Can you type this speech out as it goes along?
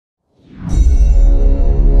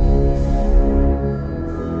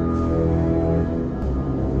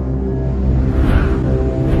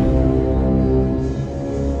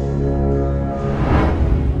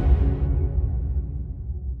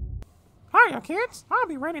there, kids. I'll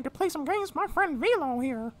be ready to play some games with my friend Velo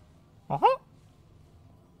here. Uh-huh.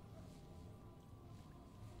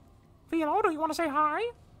 Velo, do you want to say hi?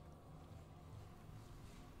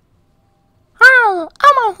 Hi,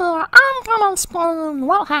 Emma here. I'm gonna explain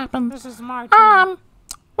what happened. This is my turn.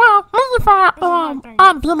 Well, we thought on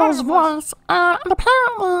Velo's voice, and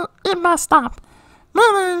apparently it messed up.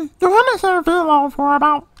 Meaning, you're gonna hear Velo for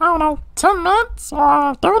about, I don't know, 10 minutes,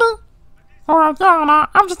 or 30? Or, yeah, no,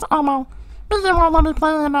 I'm just Emma. We didn't want to let me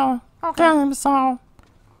play in a game, so,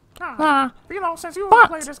 yeah. Velo, since you want to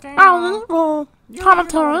play this game, I will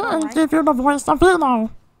commentary and give you the voice of Velo.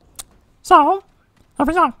 So, here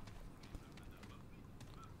we go.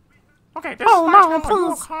 Okay, this is my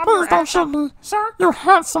turn. Please don't shoot me. Sir? You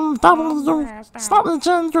handsome devil, you slightly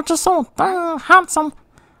Jin, you're just so dang handsome.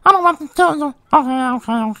 I don't want to kill you. Okay.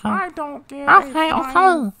 I don't give Okay.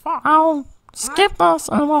 I'll skip this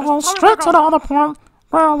and we'll go straight to the other point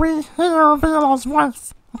where we hear Velo's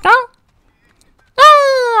voice. Okay?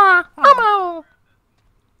 Yeah! Come on!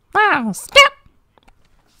 Now, skip!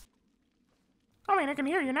 I mean, I can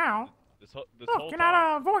hear you now. Look, you're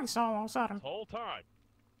not a voice all of a sudden. This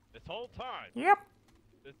whole time. Yep.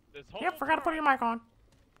 This whole Yep, forgot to put your mic on.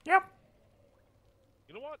 Yep.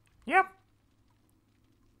 You know what? Yep.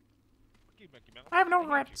 Mickey Mouse. I have no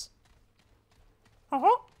regrets.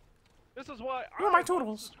 Uh-huh. This is why you are my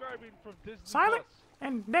Toodles. Subscribing from Disney Silent Plus.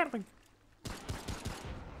 and deadly.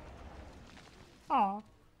 Aw.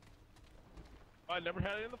 I never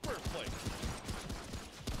had it in the first place.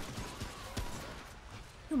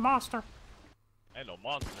 You monster. And no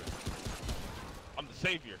monster. I'm the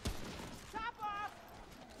savior.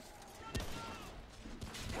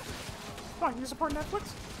 What, you support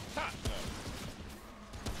Netflix? No.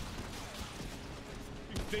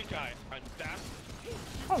 You think I'm that?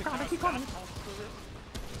 Oh god, I keep coming.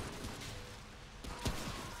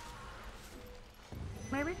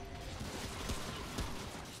 Maybe?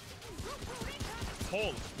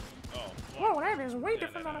 Holy. Oh. Whoa, that is way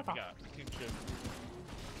different than I thought.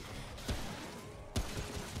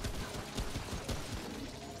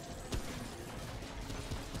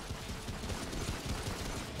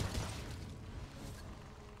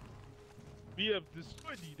 We have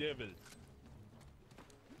destroyed the devil.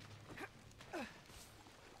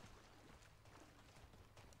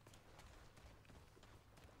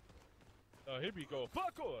 Here we go.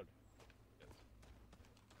 Popcorn! Yes.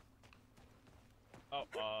 Oh,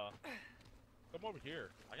 come over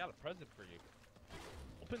here. I got a present for you.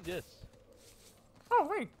 Open this. Oh,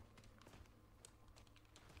 wait.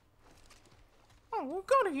 Oh, we'll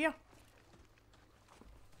go to you.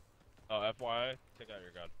 Oh, FYI, take out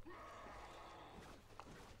your gun.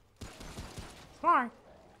 Why?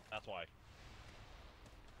 That's why.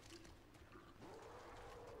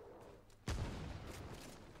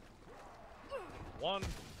 One,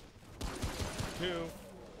 two.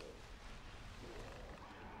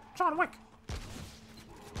 John Wick.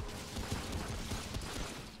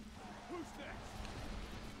 Who's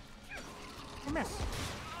next? I miss.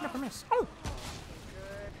 Never miss. Oh!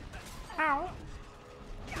 Ow.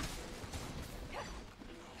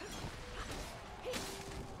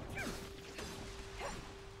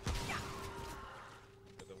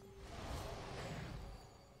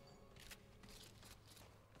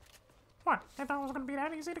 What? I thought it was gonna be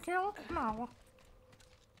that easy to kill? No.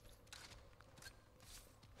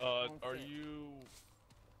 Are you...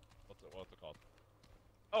 What's it called?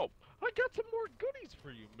 Oh, I got some more goodies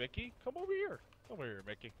for you, Mickey. Come over here. Come over here,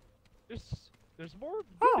 Mickey. There's more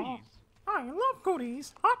goodies. Oh, I love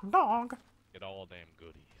goodies. Hot dog. Get all damn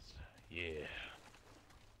goodies. Yeah.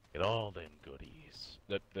 Get all them goodies.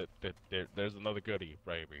 There's another goodie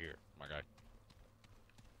right over here, my guy.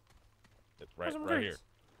 It's right here.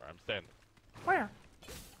 Where I'm standing. Where?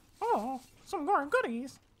 Oh, some more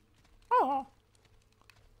goodies. Oh.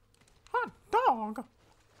 Hot dog.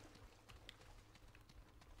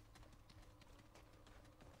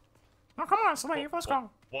 Now come on, slave, let's go.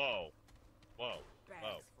 Whoa. Whoa.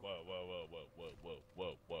 Whoa. Whoa. Whoa. Whoa. Whoa.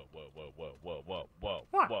 Whoa. Whoa. Whoa. Whoa. Whoa. Whoa. Whoa. Whoa.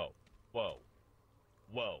 What? Whoa. Whoa.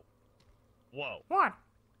 Whoa. Whoa. What?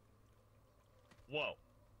 Whoa.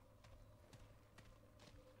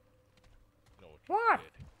 You know What? you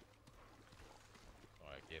did?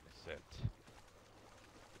 Oh, I gave a cent.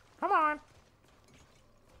 Come on.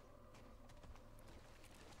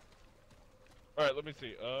 Alright, let me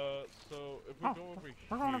see. So if we go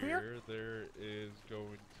over here, there is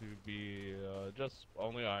going to be, just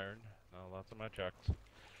only iron. No, lots of my checks.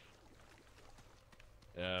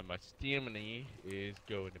 My stamina is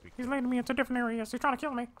going to be... He's leading me into different areas. He's trying to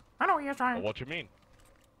kill me. I know he is trying. What you mean?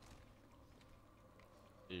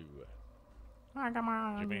 Ew. I got my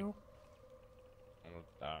eye on you.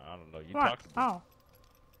 I don't know. You What? talk to me. Oh.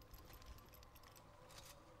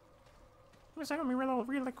 Give me a second, let me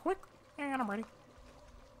really quick. And I'm ready.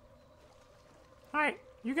 Alright,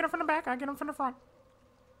 you get him from the back, I get him from the front.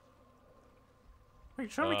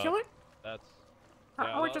 Wait, should we kill it? That's... Or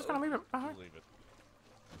are we just gonna leave it behind? Leave it.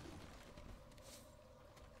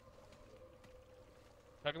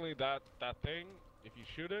 Technically, that thing, if you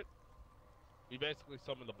shoot it, you basically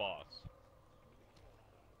summon the boss.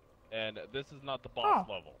 And this is not the boss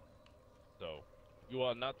level. So, you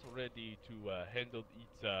are not ready to handle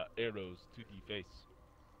its arrows to the face.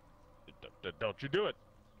 Don't you do it!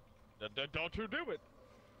 Don't you do it!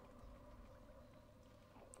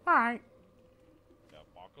 Alright. Now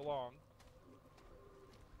walk along.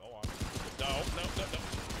 Go on. No.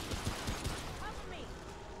 Cover me.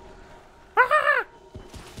 Ah!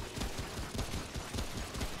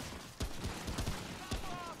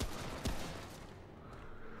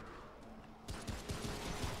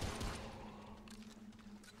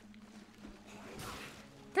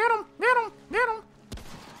 Get him! Get him! Get him!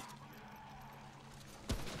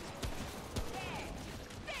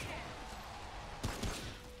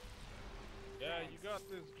 Yeah, you got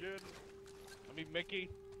this, Jin. I mean, Mickey.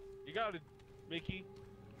 You got it, Mickey.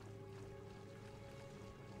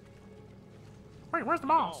 Wait, where's the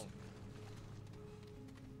boss?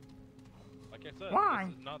 Like I said, Why?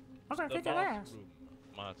 this is not I was gonna the kick his boss ass. room.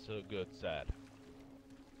 Not so good, sad.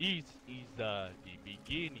 Is the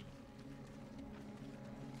beginning.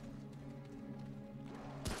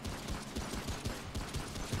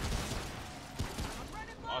 I'm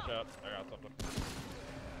running low. Watch out, I got something.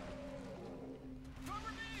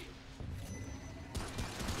 Cover me.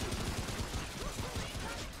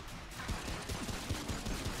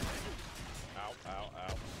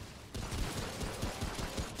 Ow.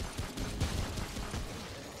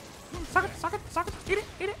 Suck it,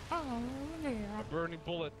 eat it. Oh, yeah. Burning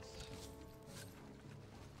bullets.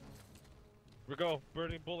 We go,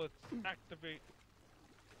 burning bullets. Activate.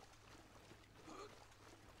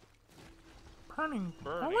 Burning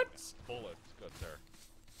Burning bullets? bullets, good sir.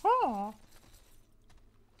 Oh.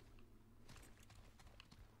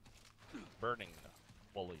 Burning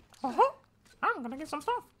bullets. Uh-huh. I'm gonna get some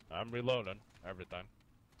stuff. I'm reloading everything.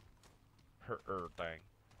 Her thing.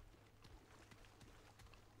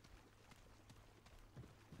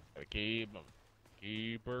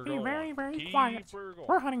 Keep her Be going. very, very Keep quiet. her going.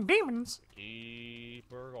 We're hunting demons. Keep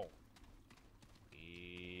her going.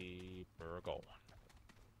 Keep her going.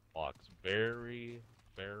 Walks very,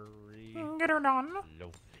 very Get her done.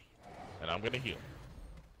 slowly. And I'm gonna heal.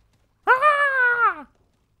 Ah!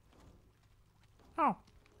 Oh.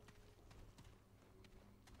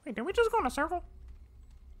 Wait, did we just go in a circle?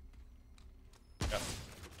 Yep.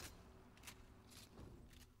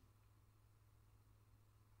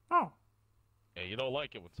 Oh. Yeah, you don't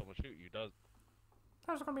like it when someone shoot you, does?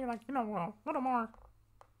 That was gonna be like, you know, a little more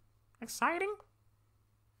exciting.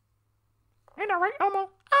 Ain't that right, Elmo?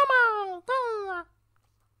 Elmo! Ah!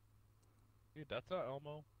 Dude, that's not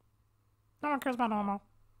Elmo. No one cares about Elmo.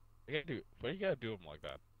 Why you gotta do him like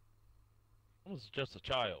that? Elmo's just a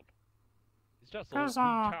child. He's just a 'Cause,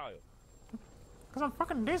 little child. Because I'm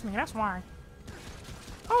fucking Disney, that's why.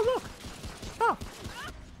 Oh, look! Oh,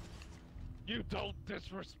 You don't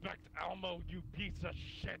disrespect Elmo, you piece of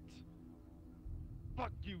shit!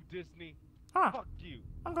 Fuck you, Disney! huh. Fuck you!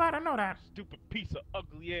 I'm glad I know that. Stupid piece of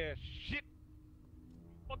ugly ass shit!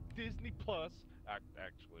 Fuck Disney Plus!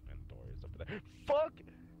 Actually, Mandalorian is up there. Fuck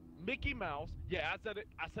Mickey Mouse! Yeah, I said it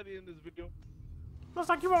in this video. Looks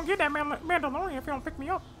like you won't get that Mandalorian if you don't pick me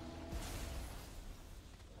up.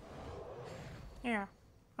 Yeah,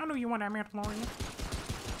 I knew you want that Mandalorian.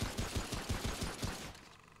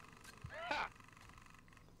 Ha!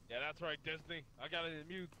 Yeah, that's right, Disney. I got an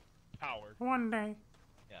immune power. One day.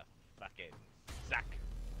 Yeah, fucking sack.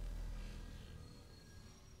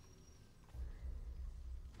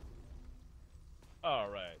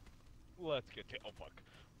 Alright. Let's get to fuck.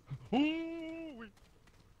 Ooh,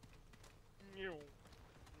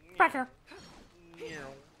 Back here.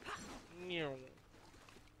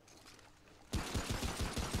 Ow,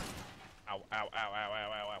 ow, ow, ow,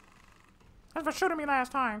 ow, ow, ow. Thanks for shooting me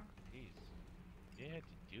last time. Jeez. Yeah, did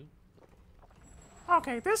you?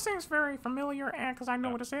 Okay, this seems very familiar, and because I know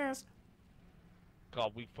what this is.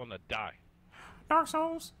 God, we finna die. Dark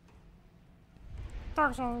Souls.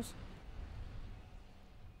 Dark Souls.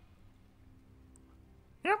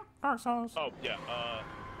 Yep, Dark Souls. Oh, yeah,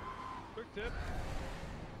 quick tip.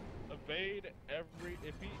 Evade every,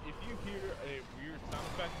 if you hear a weird sound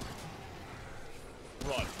effect,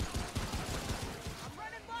 run. I'm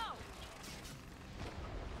running low.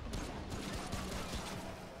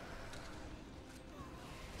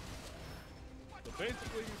 So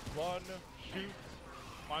basically, run, shoot,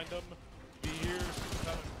 find them, be here,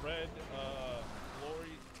 kind of red,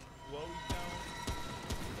 glowy sound.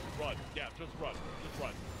 Run, yeah, just run,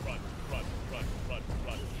 run.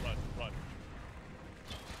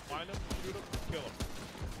 Find them, shoot them, kill them.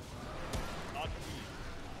 Not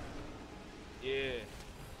easy. Yeah.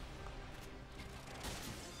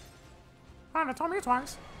 Fine, it told me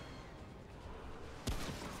twice.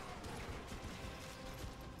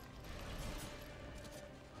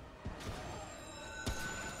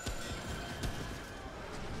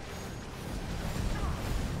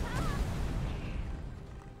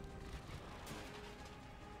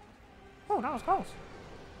 Oh, that was close.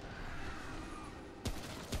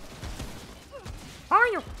 How are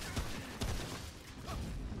you?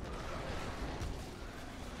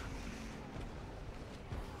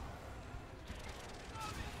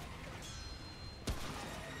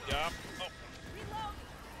 Yeah.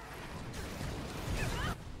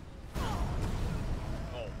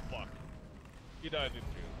 Oh, fuck. He died in two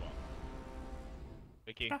as well.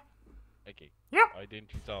 Mickey. Mickey. Yep. Why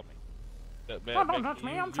didn't you tell me? Oh, don't touch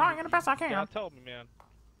me. I'm trying the best I can. You gotta tell me, man.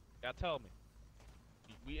 You gotta tell me.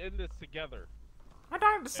 We end this together. I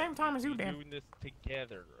died at the same time as you We did. doing this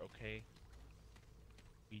together, okay?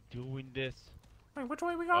 We doing this. Wait, which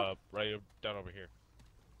way we go? Right down over here.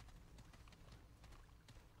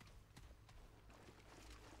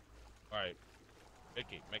 Alright.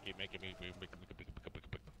 Mickey.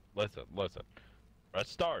 Listen.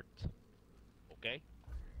 Let's start. Okay?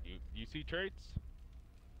 You see traits?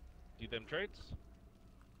 See them traits?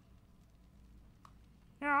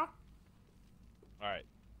 Yeah. Alright.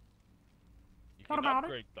 You What can about it?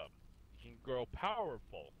 upgrade them. You can grow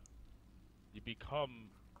powerful. You become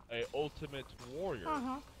a ultimate warrior,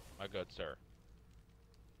 my good sir.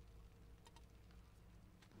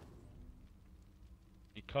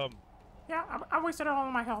 Become... Yeah, I wasted all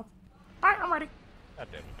of my health. Alright, I'm ready. God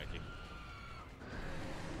damn it, Mickey.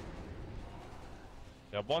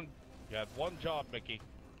 You had one job, Mickey.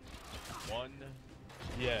 One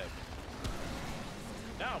yes.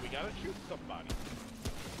 Now we gotta shoot somebody.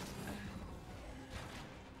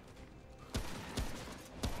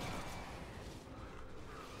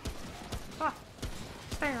 Ah,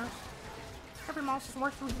 stairs. Every monster's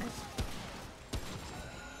worst weakness.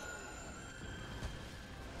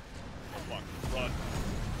 Oh, fuck.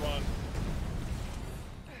 Run.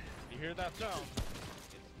 You hear that sound?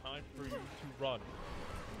 It's time for you to run.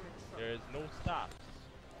 There is no stops.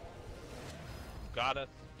 You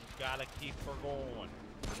gotta keep her going.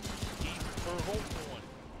 Keep her going.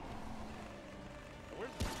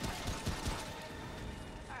 Where's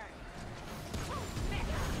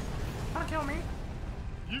Don't kill me.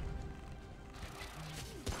 you?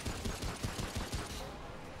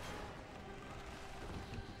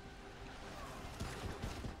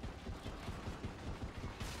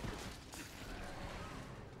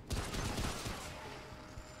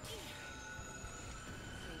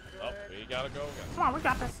 Oh, we gotta go again. Come on, we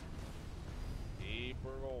got this. Keep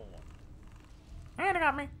her going. And it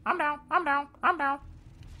got me. I'm down. I'm down. I'm down.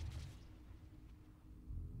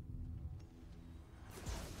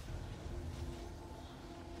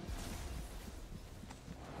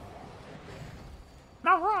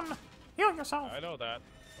 Now run. Heal yourself. I know that.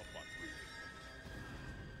 Oh, fuck.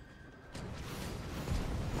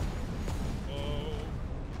 Oh,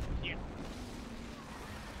 yeah.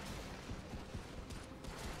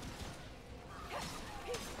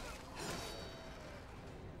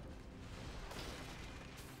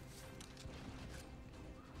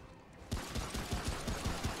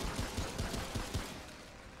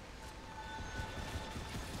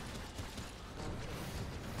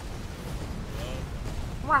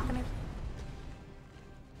 Rocking it.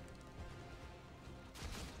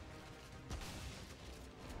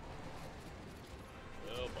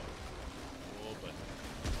 Oh, boy. Oh, boy.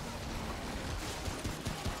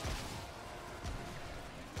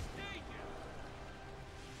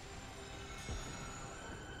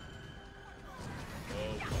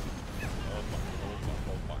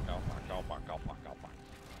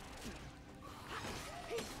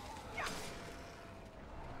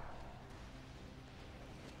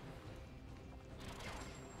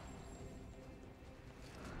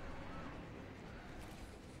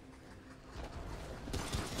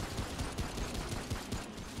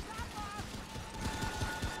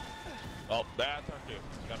 Oh, that's our cue.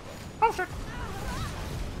 Gotta run. Oh shit.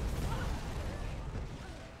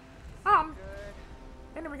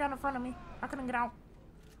 Enemy got in front of me. I couldn't get out.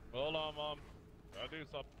 Hold on, Mom. Gotta do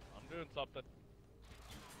something. I'm doing something.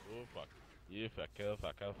 Oh, fuck. You fucker,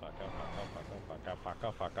 fucker, fucker, fucker, fucker,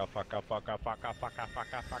 fucker, fucker, fucker, fucker, fucker, fucker, fucker,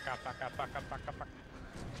 fucker, fucker, fucker, fucker, fucker.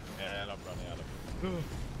 And I'm running out of.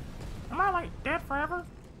 Am I like dead forever?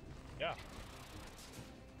 Yeah.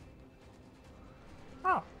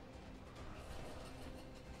 Oh.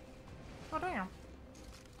 Oh damn.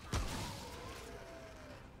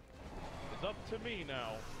 It's up to me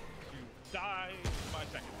now to die in 5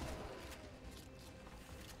 seconds.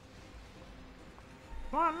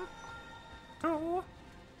 1, 2.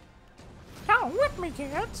 Count with me,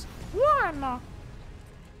 kids. 1,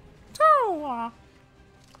 2,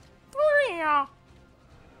 3,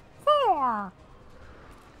 4,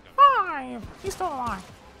 5. He's still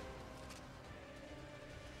alive.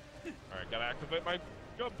 Alright, gotta activate my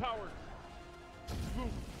gun power.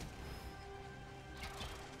 Boom.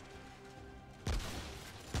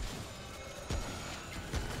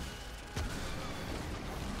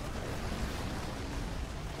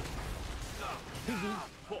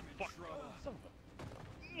 Oh, fuck. Son of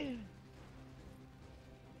a...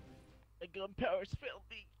 My gun powers failed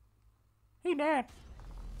me. He dead.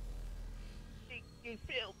 They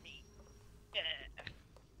failed me.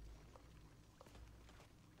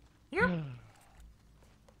 Yep.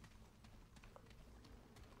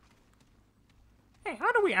 Hey,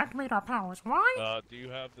 how do we activate our powers? Why? Do you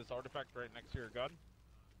have this artifact right next to your gun?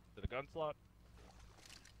 To the gun slot?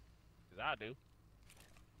 'Cause I do.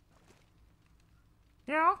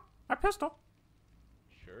 Yeah, a pistol.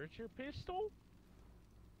 Sure it's your pistol?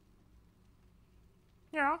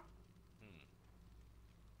 Yeah.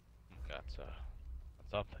 That's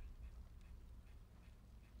something.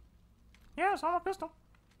 Yeah, it's on a pistol.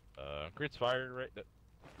 Crits fired right there.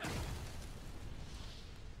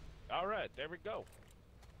 Alright, there we go.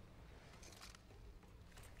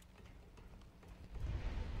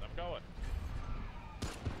 I'm going.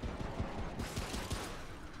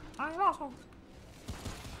 I'm also.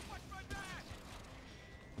 Watch my back!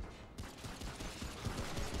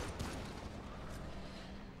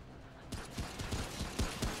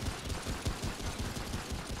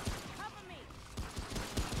 Cover me!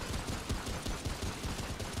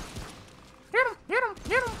 Get him! Get him!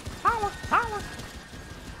 Get him! Power! Power!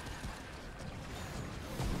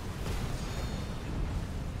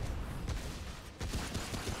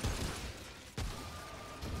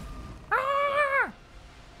 Ah!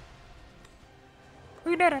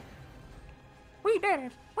 We did it! We did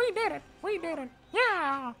it! We did it! We did it!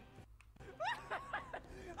 Yeah!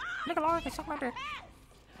 Nikolai can suck my dick.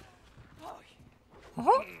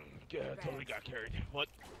 Oh! Yeah, totally got carried. What?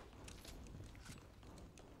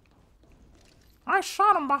 I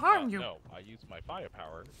shot him behind you. No, I used my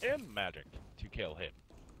firepower and magic to kill him.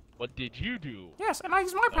 What did you do? Yes, and I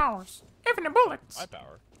use my powers. Infinite bullets. My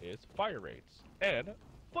power is fire rays and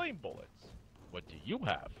flame bullets. What do you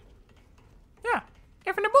have? Yeah,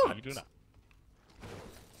 infinite bullets. You do not.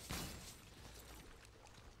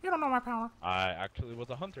 You don't know my power. I actually was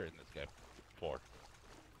a hunter in this game before.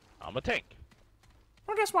 I'm a tank.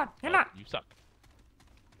 Well, guess what? You're But not. You suck.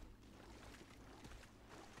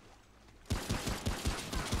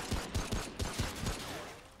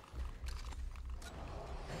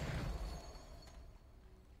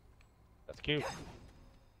 That's cute.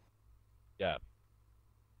 Yeah.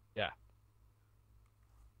 Yeah.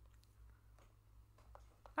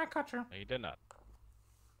 I cut you. No, you did not.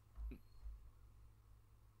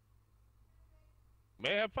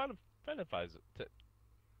 May have fantasize it,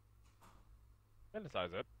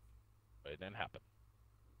 but it didn't happen.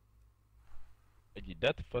 And you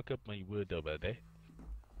did fuck up my word over there.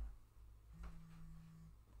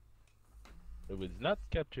 It was not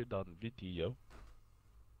captured on video.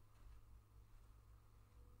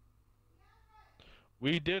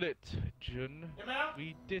 We did it, Jun.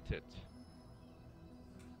 We did it.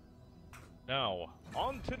 Now,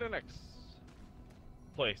 on to the next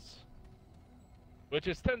place. Which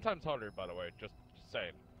is 10 times harder, by the way, just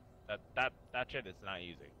saying. That shit is not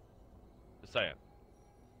easy. Just saying.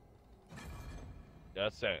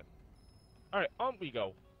 Just saying. Alright, on we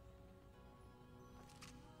go.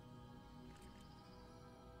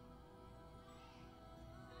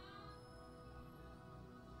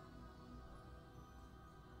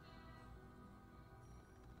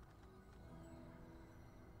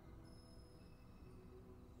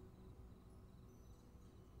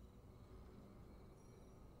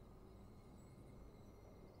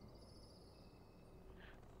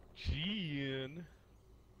 Gian.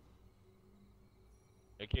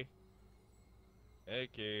 Okay.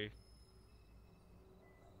 Okay.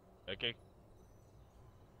 Okay.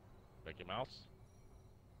 Mickey Mouse.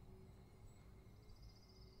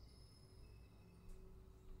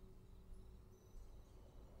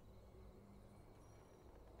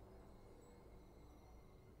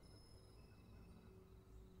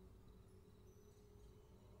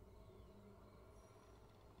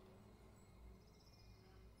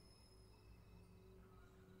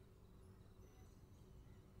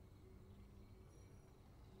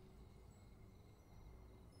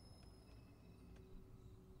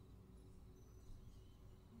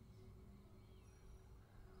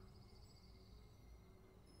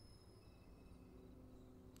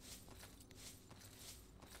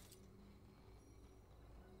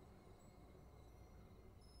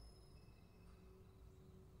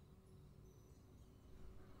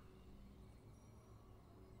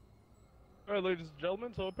 Alright, ladies and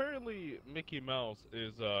gentlemen, so apparently Mickey Mouse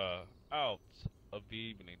is, out of the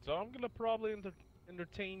evening, so I'm gonna probably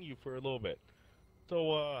entertain you for a little bit.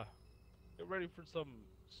 So, get ready for some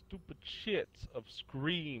stupid shit of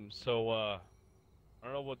screams, so, I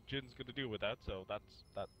don't know what Jin's gonna do with that, so that's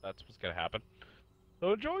what's gonna happen.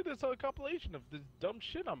 So enjoy this, compilation of this dumb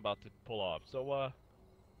shit I'm about to pull off, so,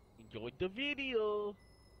 enjoy the video!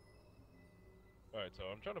 Alright, so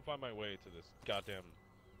I'm trying to find my way to this goddamn,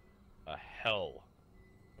 hell.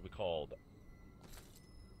 We called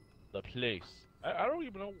the place. I don't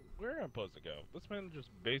even know where I'm supposed to go. This man just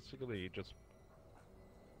basically just.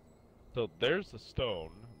 So there's the stone.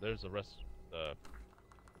 There's the rest.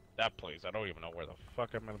 That place. I don't even know where the fuck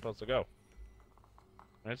I'm supposed to go.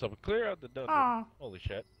 Alright, so we clear out the dungeon. Holy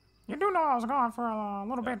shit. You do know I was gone for a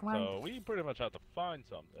little bit, right? So we pretty much have to find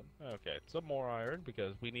something. Okay, some more iron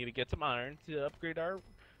because we need to get some iron to upgrade our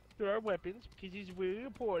weapons because he's really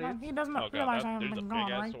important. He doesn't realize I haven't been gone, There's a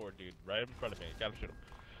big ass right? sword, dude, right in front of me. Gotta shoot him.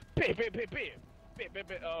 Bam, bam, bam, bam. Bam, bam,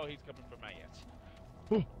 bam. Oh, he's coming for my ass.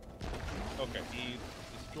 Whew. Okay, he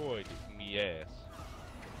destroyed me ass.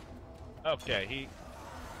 Okay, he.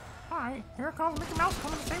 Alright, here comes Mickey Mouse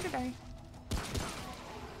coming to save the day.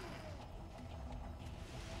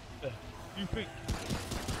 You think?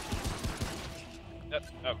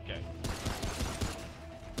 Okay.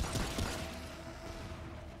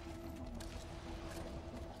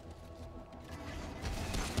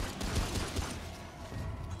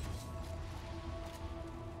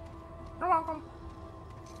 You're welcome.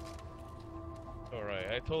 Alright,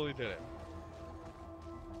 I totally did it.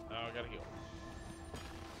 Now I gotta heal.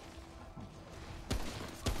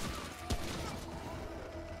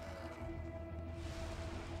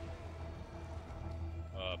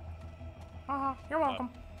 You're welcome.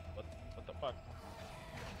 What the fuck?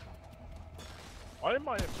 Why am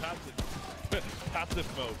I in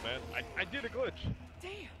passive mode, man? I did a glitch.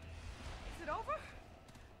 Damn. Is it over?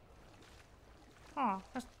 Oh,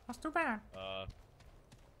 that's too bad. I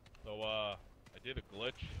did a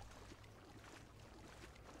glitch.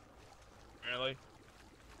 Apparently.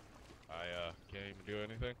 I can't even do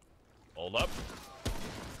anything. Hold up.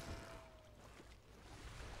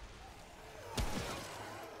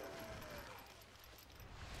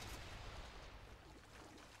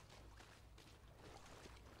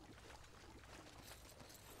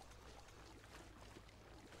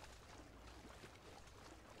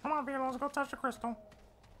 Come on, Velo, let's go touch the crystal.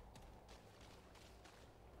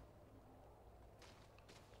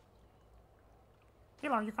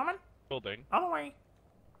 Velo, you coming? Building. Other way.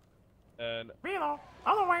 And Velo,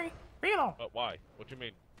 other way. Velo. but why? What do you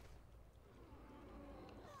mean?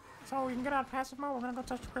 So we can get out of passive mode. We're gonna go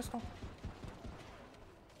touch the crystal.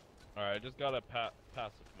 Alright, I just got a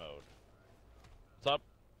passive mode. What's up?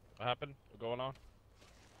 What happened? What's going on?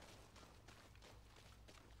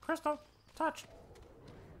 Crystal, touch.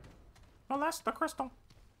 Molest the crystal.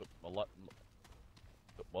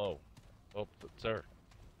 Whoa. Oh, sir.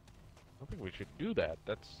 I don't think we should do that.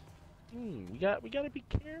 That's. We gotta be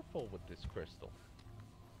careful with this crystal.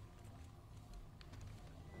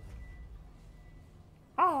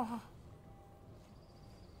 Oh.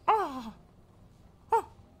 Oh. Oh.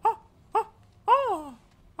 Oh. Oh. Oh.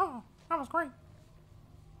 Oh. That was great.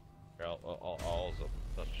 Here, I'll also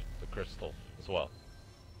touch the crystal as well.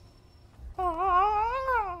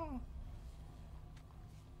 Oh.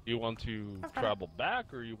 You want to travel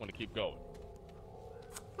back, or you want to keep going?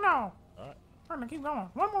 No. Alright. We're gonna keep going.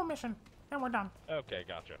 One more mission, then we're done. Okay,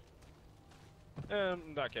 gotcha.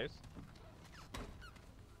 In that case.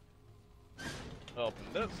 Open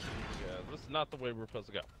this. Yeah, this is not the way we're supposed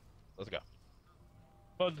to go. Let's go.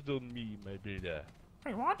 Follow me, my brother.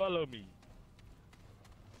 Wait, what? Follow me.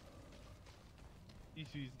 This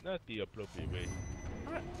is not the appropriate way.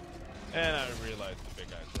 Okay. And I realized the big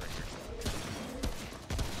guy's right here.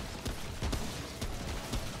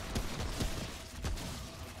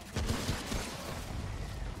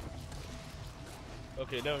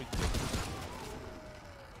 Okay, now he's dead.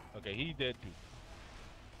 Okay, he dead too.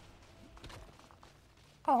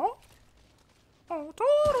 Oh. Oh,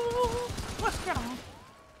 Toodles. Let's get him.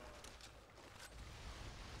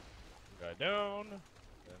 Guy down.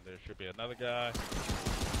 And there should be another guy.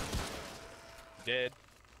 Dead.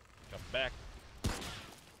 Come back.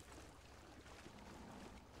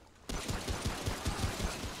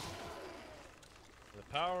 The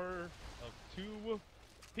power of two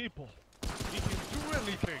people. He can do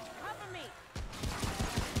anything. Cover me.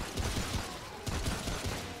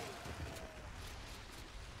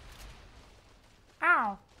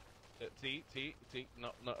 Ow. See,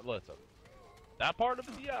 no, listen. That part of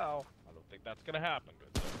the owl, I don't think that's gonna happen,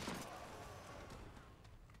 good sir.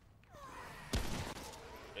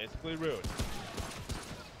 Basically ruined.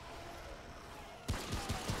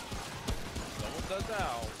 Someone says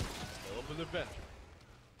now, still of an adventure.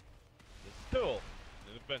 It's still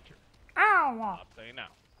an adventure. Ow! Stop saying now.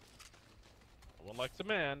 No one likes a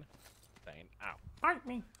man saying ow. Bite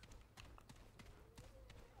me.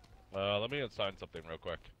 Let me assign something real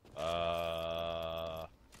quick.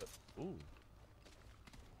 Ooh.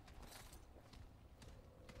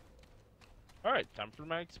 Alright, time for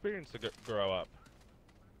my experience to grow up.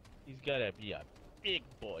 He's gotta be a big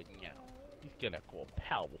boy now. He's gonna go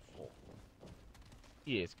powerful.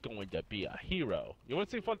 He is going to be a hero. You wanna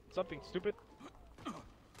see something stupid?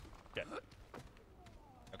 Okay.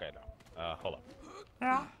 Okay, no. Hold up.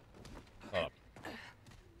 Yeah. Hold up.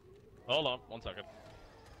 Hold on, 1 second.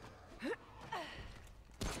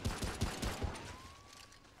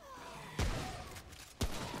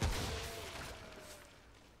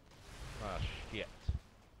 Ah, shit.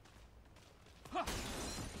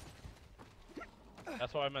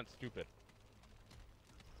 That's why I meant stupid.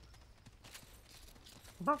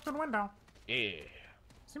 Broke through the window. Yeah.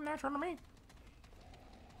 Seemed natural to me.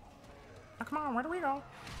 Now, come on, where do we go?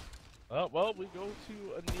 Well, we go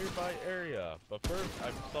to a nearby area. But first,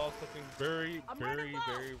 I saw something very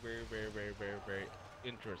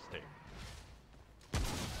interesting.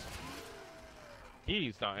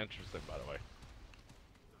 He's not interesting, by the way.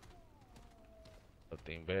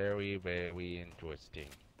 Something very interesting.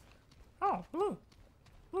 Oh, blue.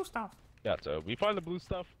 Blue stuff. Yeah, so we find the blue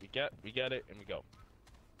stuff, we get it, and we go.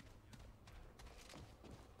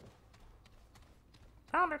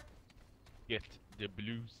 Found it. Get the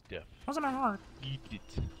blue stuff. Wasn't that hard? Eat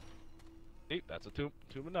it. See, that's a tomb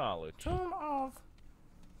of knowledge. Tomb of...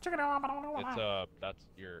 Check it out, I don't know what. It's that's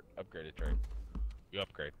your upgraded trait. You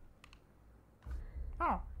upgrade.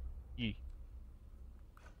 Oh. E.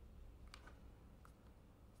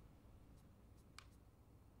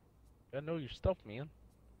 Gotta know your stuff, man.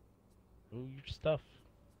 Know your stuff.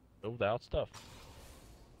 Know that stuff.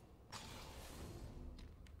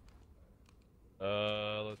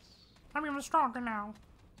 Let's... I'm even stronger now.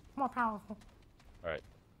 More powerful. Alright.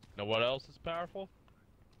 Know what else is powerful?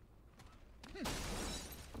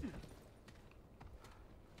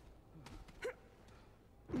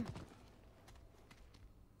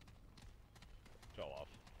 Show off.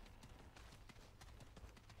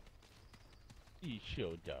 He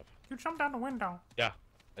showed up. You jumped out the window. Yeah,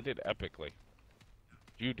 I did epically.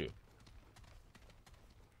 You do.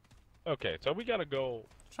 Okay, so we gotta go.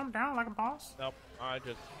 Jump down like a boss. Nope, I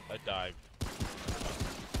dived.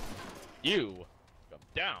 You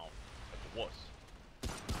jump down like a wuss.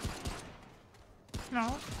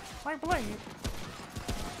 No, like Blade.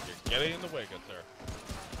 You're getting in the way, good sir.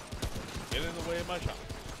 Get in the way of my shots.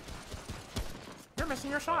 You're missing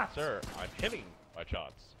your shots. Sir, I'm hitting my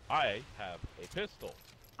shots. I have a pistol.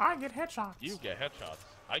 I get headshots. You get headshots.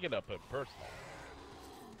 I get up and personal.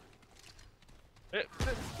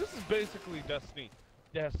 This is basically Destiny.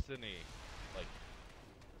 Destiny.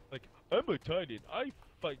 Like I'm a titan. I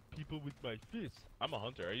fight people with my fists. I'm a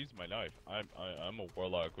hunter. I use my knife. I'm a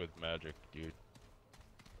warlock with magic, dude.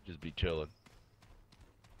 Just be chilling.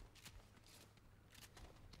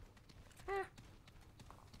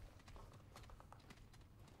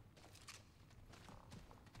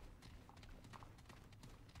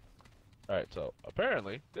 Alright, so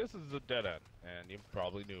apparently this is a dead end, and you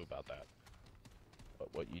probably knew about that.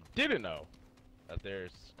 But what you didn't know, that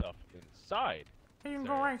there's stuff inside. You can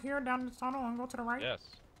go right here down the tunnel and go to the right. Yes.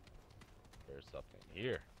 There's something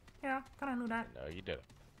here. Yeah, kinda knew that. No, you didn't.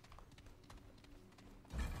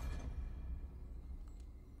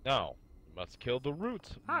 Now, you must kill the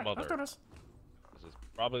roots, Alright, mother. let's do this. This is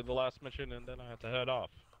probably the last mission, and then I have to head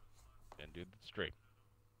off and do the stream.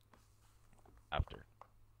 After.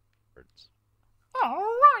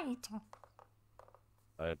 Alright.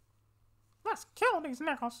 Uh, Let's kill these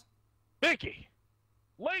nickels. Mickey!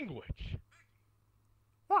 Language!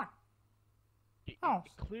 What? Oh,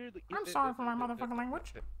 Clearly, I'm sorry for my motherfucking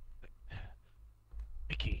language.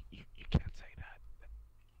 Mickey, you can't say that.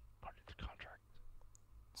 Part of the contract.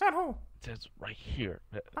 Said who? It says right here.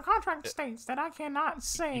 The contract states that I cannot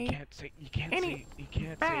say You can't any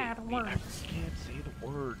say bad the words. You can't say the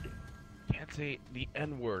word. You can't say the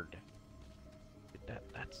N word.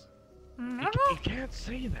 That's. Never? You can't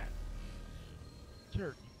say that.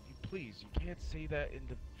 Sir, you please, you can't say that in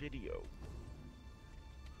the video.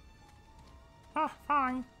 Oh,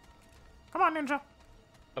 fine. Come on, ninja.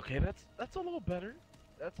 Okay, that's a little better.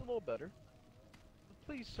 That's a little better. But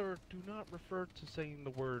please, sir, do not refer to saying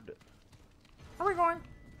the word. Where are we going?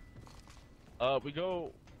 We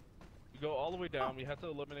go all the way down. We have to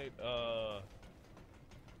eliminate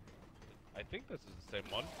I think this is the same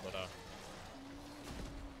one, but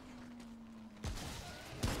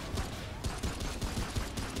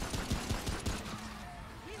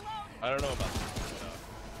I don't know about this,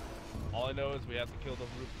 but all I know is we have to kill the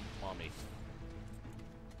root mommy.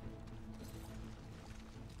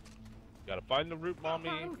 Gotta find the root mommy,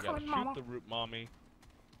 we gotta shoot the root mommy,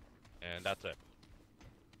 and that's it.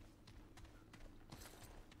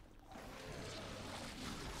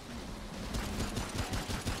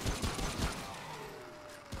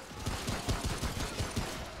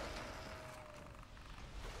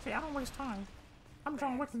 See, I don't waste time. I'm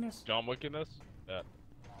John Wickedness. John Wickedness? Yeah.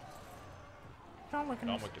 John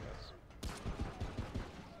Wickedness. John Wickedness.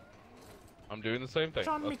 I'm doing the same thing.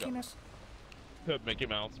 John Let's Mickeyness. go. Mickey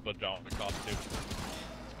Mouse, but John Wick costume.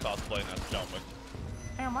 It's cosplaying as John Wick.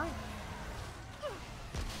 Damn right.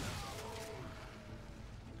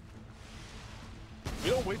 We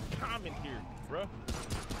don't waste time in here, bruh.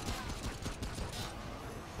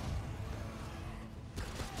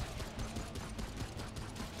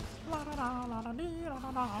 La da da la da dee la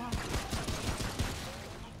da da.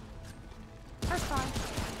 First time.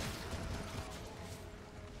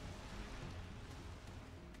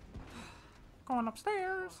 Going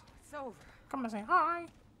upstairs. It's over. Coming to say hi.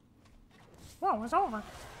 Whoa, it's over.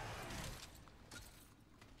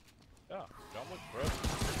 Yeah, John Wick, bro.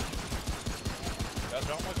 Yeah,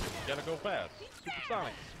 John Wick, you gotta go fast.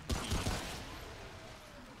 Supersonic.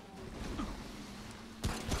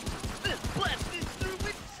 Let's blast this through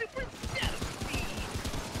with super shadow speed!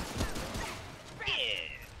 Yeah!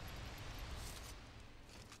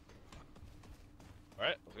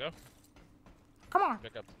 Alright, let's go. Come on.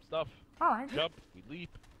 Pick up some stuff. Alright. Jump, we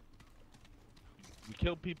leap. We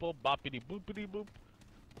kill people, boppity boopity boop.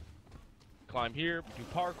 Climb here, do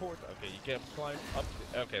parkour. Okay, you can't climb up.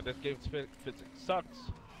 Okay, this game's physics sucks.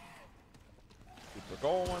 Keep her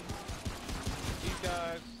going. These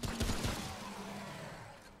guys.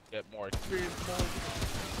 Get more experience points.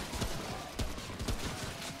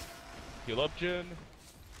 Heal up, Jin.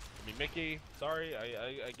 I mean, Mickey. Sorry,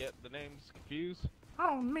 I get the names confused. I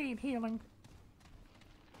don't need healing.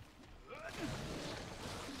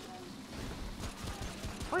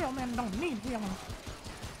 Real men don't need healing.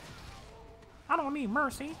 I don't need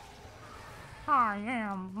mercy. I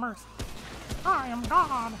am mercy. I am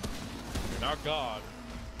God. You're not God.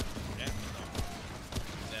 Yeah, no.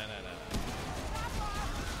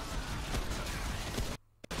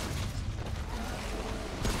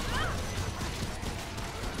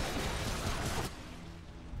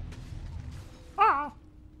 Oh.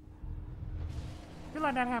 You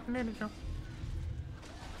let that happen, didn't you?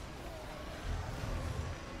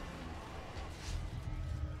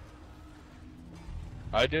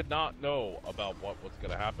 I did not know about what was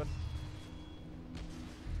gonna happen.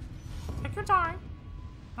 Take your time.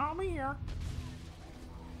 I'll be here.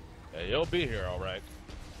 Yeah, you'll be here, alright.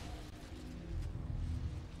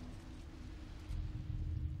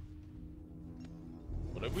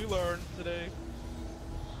 What did we learn today?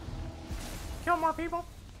 Kill more people.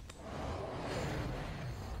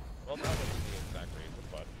 Well, that wasn't the exact reason,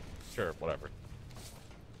 but sure, whatever.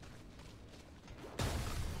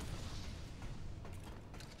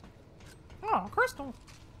 Oh, crystal.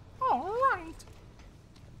 All right.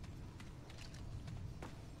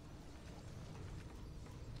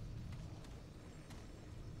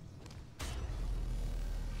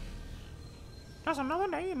 Just another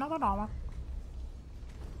day, another dollar.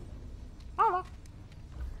 Dollar.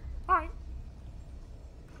 Alright.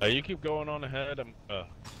 You keep going on ahead. I'm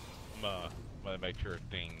gonna make sure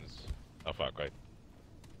things. Oh fuck! Wait.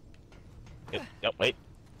 Yep. Wait.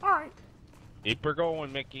 Alright. Keep her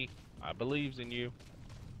going, Mickey. I believes in you.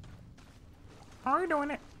 How are you doing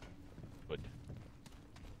it? Good.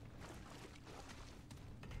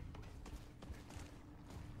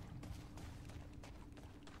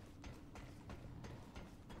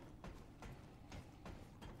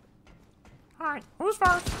 Alright, who's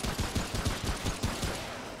first?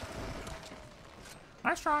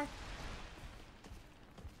 Nice try.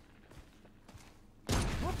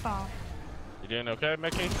 What the? You doing okay,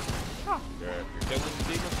 Mickey? Oh, You're killing the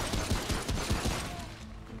demons?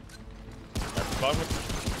 Having fun with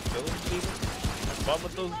killing the demons? Having fun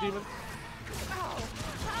with those demons?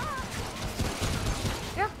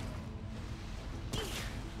 yep.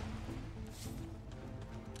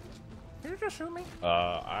 Did you just shoot me?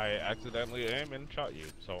 I accidentally aimed and shot you,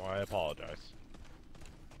 so I apologize.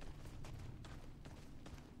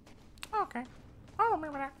 Okay. I'll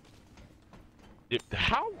remember that.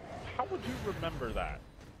 How would you remember that?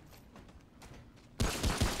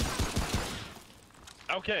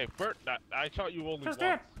 Okay, Bert, I shot you only Just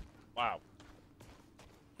once. did. Wow.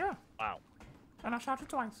 Yeah. Wow. And I shot you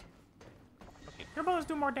twice. Okay. Your bullets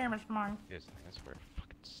do more damage than mine. This is where it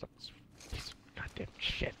fucking sucks. Piece of goddamn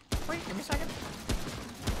shit. Wait, give me a second.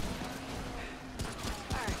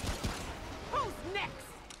 Alright. Who's next?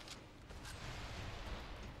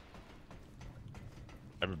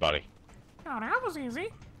 Everybody. Oh, that was easy.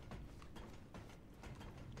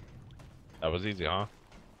 That was easy, huh?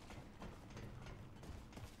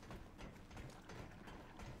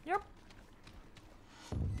 Yep.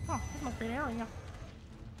 Oh, this must be the area.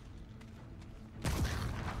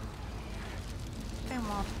 Damn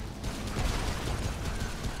well.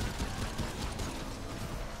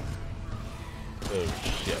 Oh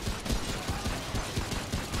shit.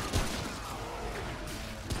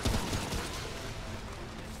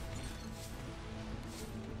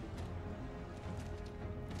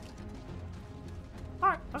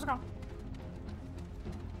 Alright, let's go.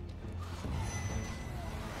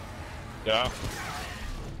 Yeah.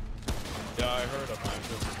 Yeah, I heard of mine.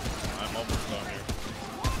 I'm almost done here.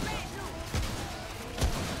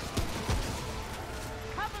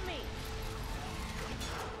 Cover me.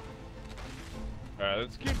 Alright,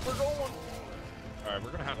 let's keep her going. Alright,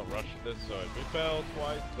 we're gonna have to rush this, so if we fail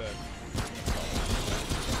twice, then...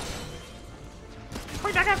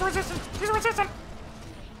 Wait, that guy's resistant! He's resistant!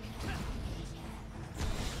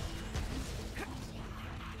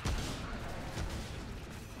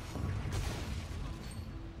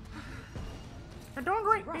 You're doing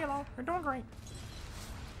great, Velo. You're doing great.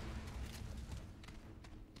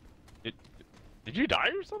 Did you die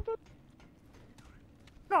or something?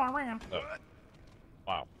 No, I ran. No.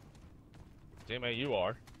 Wow. Teammate, you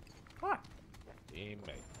are. What?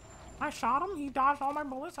 Teammate. I shot him, he dodged all my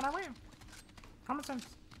bullets, and I ran. Common sense.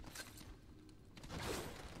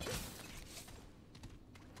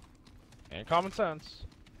 And common sense.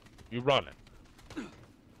 You running. Like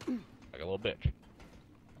a little bitch.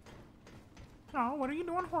 No, what do you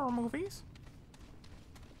do in horror movies?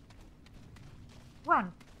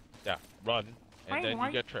 Run. Yeah, run, and Ain't then you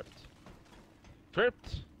white. get tripped.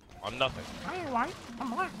 Tripped on nothing. I ain't white, I'm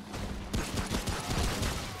black.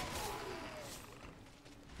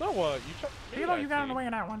 No, you tripped me. Velo, I you got in the see. way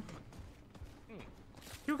of that one.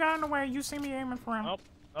 You got in the way, you see me aiming for him. Nope,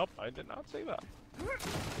 nope, I did not say that.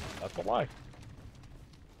 That's a lie.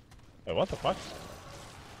 Wait, what the fuck?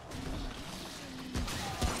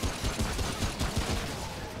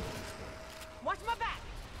 Watch my back.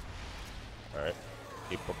 Alright.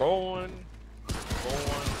 Keep her going. Keep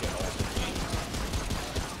going. Get all the meat.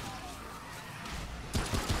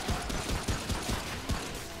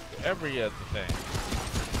 Get every other thing.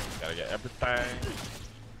 Gotta get everything.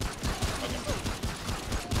 Okay.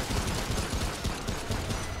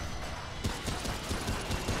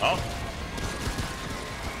 Oh.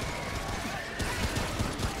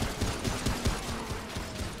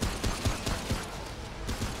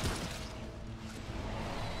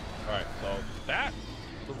 Alright, so that's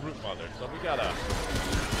the root mother. So we gotta,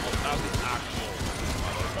 well, not the actual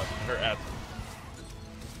mother, but her essence.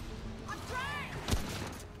 I'm trying.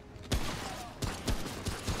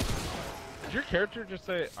 Did your character just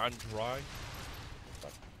say, I'm dry?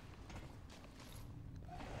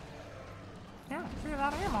 Yeah, see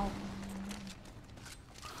that ammo.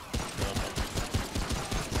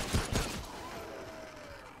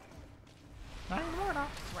 Not anymore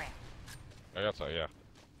though. Crap. I guess so, yeah.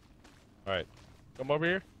 Alright, come over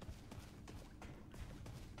here.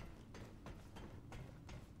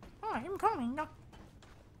 I'm coming.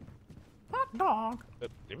 Hot dog.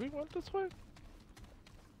 Did we went this way?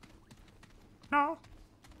 No.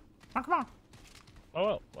 Oh, come on.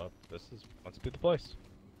 Oh well, this must be the place.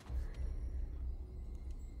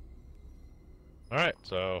 Alright,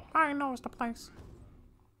 so... I know it's the place.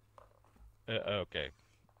 okay.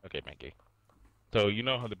 Okay, Minky. So you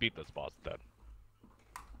know how to beat this boss then?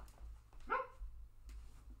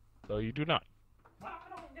 So you do not. Well, I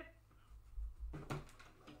don't get...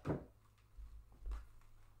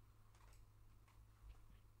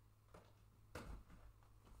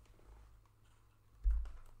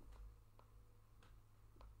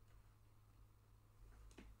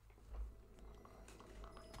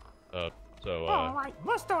 Alright,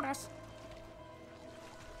 let's do this.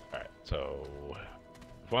 Alright, so...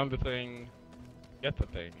 Find the thing, get the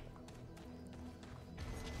thing.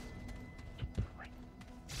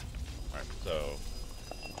 Alright, so...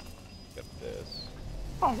 Get this.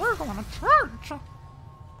 Oh, we're going to church.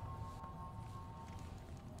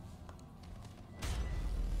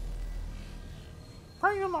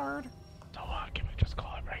 Pray the Lord. So, can we just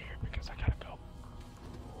call it right here because I gotta go.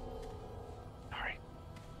 Alright.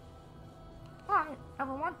 Alright,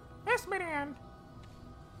 everyone. This be the end.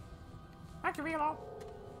 Thank you, Velo.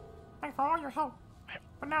 Thanks for all your help.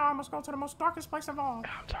 But now I must go to the most darkest place of all.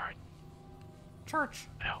 I'm sorry. Church.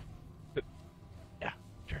 No. Yeah,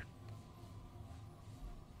 sure.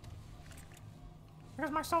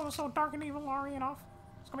 Because my soul is so dark and evil already enough.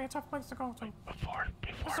 It's gonna be a tough place to go to. Before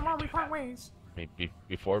This is where we part ways.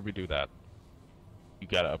 Before we do that, you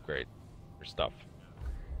gotta upgrade your stuff.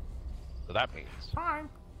 So that means Fine.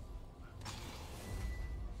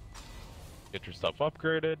 get your stuff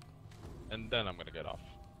upgraded, and then I'm gonna get off.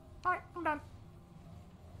 Alright, I'm done.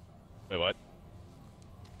 Wait, what?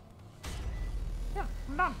 Yeah,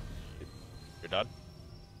 I'm done. You're done?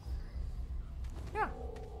 Yeah.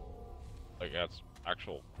 Like that's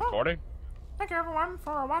actual Oh. recording? Thank you everyone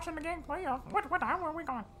for watching the gameplay of what the hell are we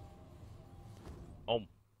going? Home.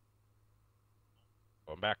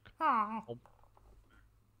 Going back. Oh. Home.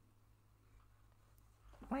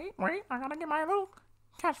 Wait, I gotta get my little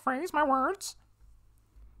catchphrase, my words.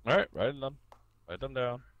 Alright, write them. Write them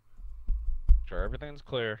down. Sure everything's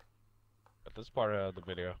clear at this part of the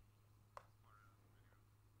video.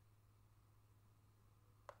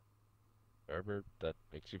 Wherever that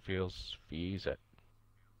makes you feel easy.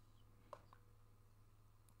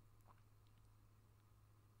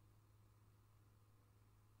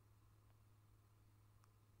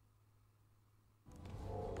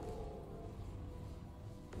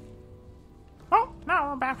 Oh, now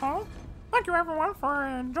we're back home. Thank you everyone for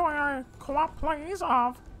enjoying our co-op plays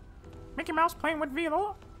of Mickey Mouse playing with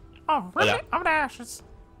Velo of Remnant of the Ashes.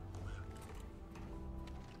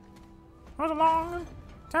 It was a long,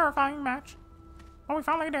 terrifying match, but we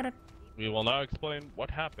finally did it. We will now explain what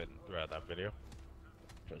happened throughout that video.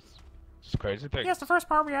 Just crazy things. Yes, the first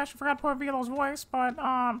part we actually forgot to put Velo's voice, but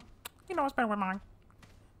you know it's better with mine.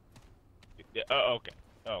 Yeah, okay.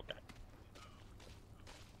 Okay.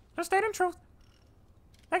 Just stating truth.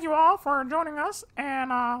 Thank you all for joining us,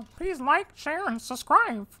 and please like, share, and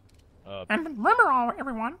subscribe. And remember,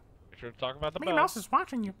 everyone, Make sure to talk about the Mickey bell. Mouse is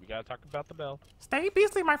watching you. We gotta talk about the bell. Stay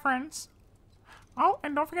beastly, my friends. Oh,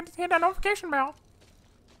 and don't forget to hit that notification bell.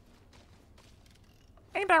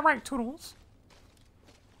 Ain't that right, Toodles?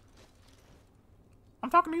 I'm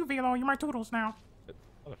talking to you, Velo. You're my Toodles now.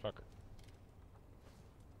 Motherfucker.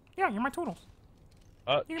 Yeah, you're my Toodles.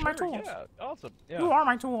 You're sure, my tools. Yeah, awesome. Yeah. You are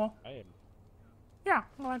my tool. I am. Yeah,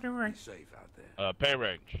 I'm glad you're great. Safe out there. Pay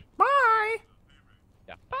range. Bye!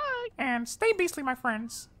 Yeah, bye. And stay beastly, my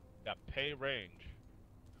friends. Yeah, pay range.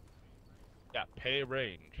 Yeah, pay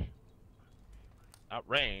range. Not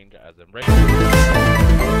range, as in range.